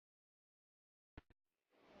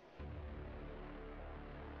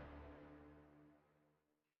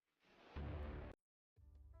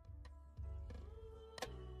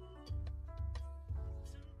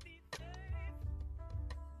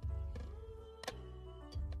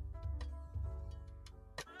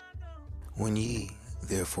When ye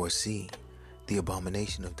therefore see the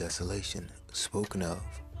abomination of desolation spoken of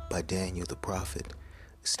by Daniel the prophet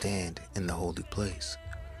stand in the holy place,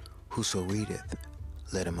 whoso readeth,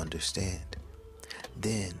 let him understand.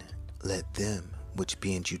 Then let them which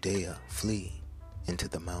be in Judea flee into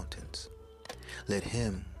the mountains. Let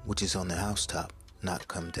him which is on the housetop not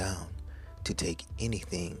come down to take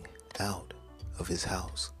anything out of his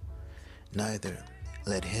house, neither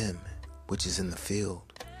let him which is in the field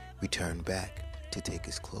return back to take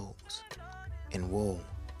his clothes. And woe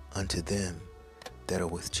unto them that are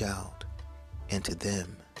with child, and to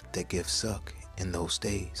them that give suck in those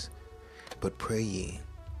days. But pray ye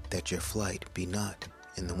that your flight be not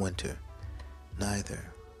in the winter,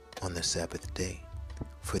 neither on the Sabbath day.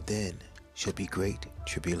 For then shall be great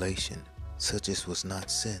tribulation, such as was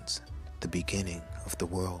not since the beginning of the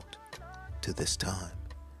world to this time,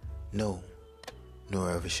 no,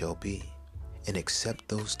 nor ever shall be. And except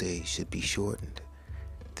those days should be shortened,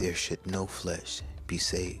 there should no flesh be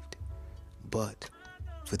saved. But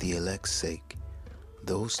for the elect's sake,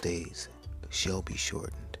 those days shall be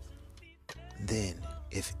shortened. Then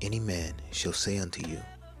if any man shall say unto you,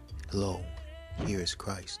 Lo, here is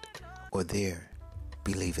Christ, or there,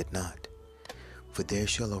 believe it not. For there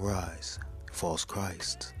shall arise false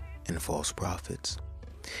Christs and false prophets,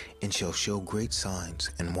 and shall show great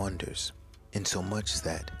signs and wonders, insomuch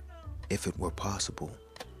that, if it were possible,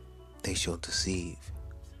 they shall deceive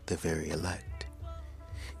the very elect.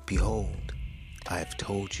 Behold, I have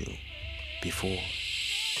told you before.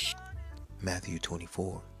 Matthew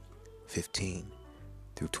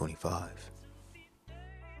 24:15-25.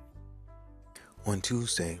 On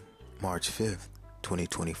Tuesday, March 5th,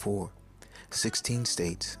 2024, 16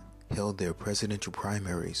 states held their presidential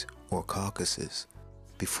primaries or caucuses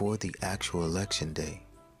before the actual election day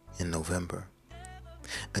in November.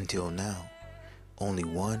 Until now, only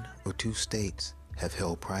 1 or 2 states have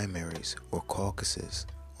held primaries or caucuses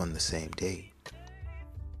on the same day.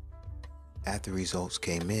 After results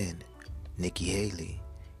came in, Nikki Haley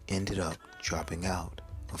ended up dropping out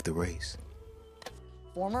of the race.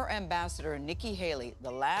 Former Ambassador Nikki Haley,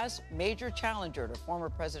 the last major challenger to former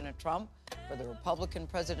President Trump for the Republican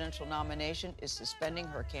presidential nomination, is suspending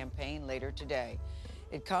her campaign later today.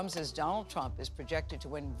 It comes as Donald Trump is projected to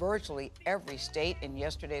win virtually every state in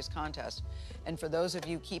yesterday's contest. And for those of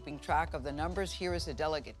you keeping track of the numbers, here is the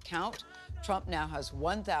delegate count. Trump now has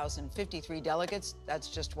 1,053 delegates. That's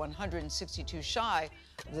just 162 shy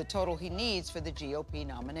of the total he needs for the GOP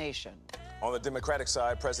nomination. On the Democratic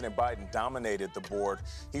side, President Biden dominated the board.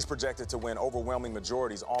 He's projected to win overwhelming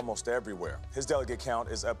majorities almost everywhere. His delegate count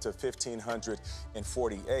is up to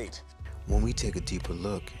 1,548. When we take a deeper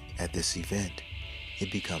look at this event,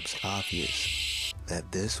 it becomes obvious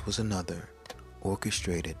that this was another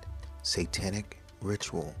orchestrated satanic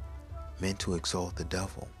ritual meant to exalt the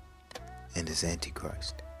devil and his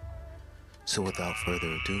Antichrist. So without further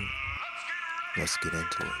ado, let's get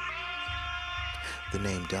into it. The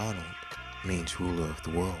name Donald means ruler of the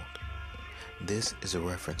world. This is a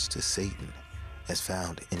reference to Satan as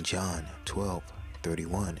found in John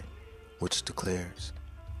 12:31, which declares,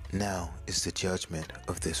 Now is the judgment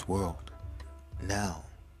of this world. Now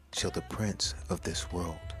shall the prince of this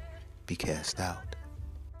world be cast out.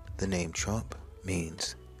 The name Trump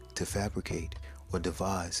means to fabricate or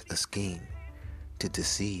devise a scheme, to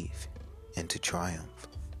deceive, and to triumph.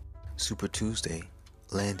 Super Tuesday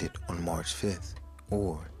landed on March 5th,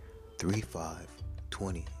 or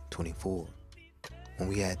 3/5/2024. When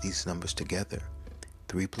we add these numbers together,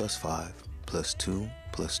 3 plus 5 plus 2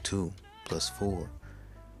 plus 2 plus 4,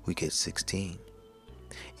 we get 16.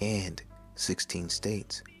 And 16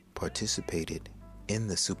 states participated in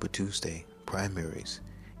the Super Tuesday primaries,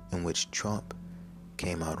 in which Trump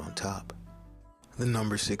came out on top. The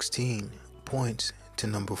number 16 points to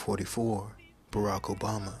number 44, Barack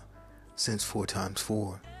Obama, since 4 times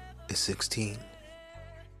 4 is 16.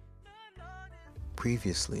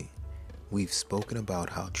 Previously, we've spoken about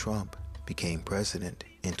how Trump became president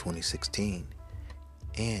in 2016,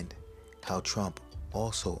 and how Trump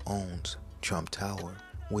also owns Trump Tower,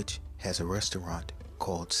 which has a restaurant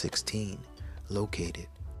called 16 located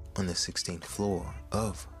on the 16th floor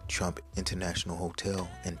of Trump International Hotel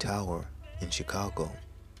and Tower in Chicago.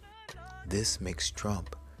 This makes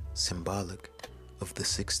Trump symbolic of the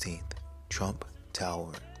 16th Trump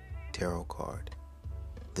Tower tarot card.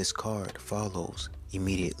 This card follows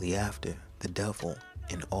immediately after the devil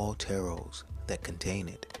and all tarots that contain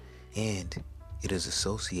it, and it is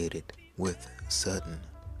associated with sudden,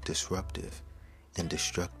 disruptive, and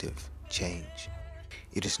destructive change.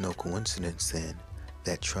 It is no coincidence then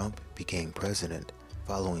that Trump became president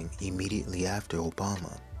following immediately after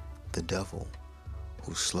Obama, the devil,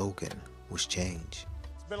 whose slogan was change.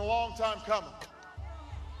 It's been a long time coming,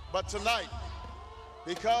 but tonight,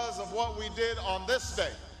 because of what we did on this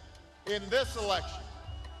day, in this election,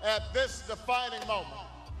 at this defining moment,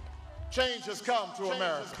 change has come to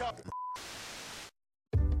America.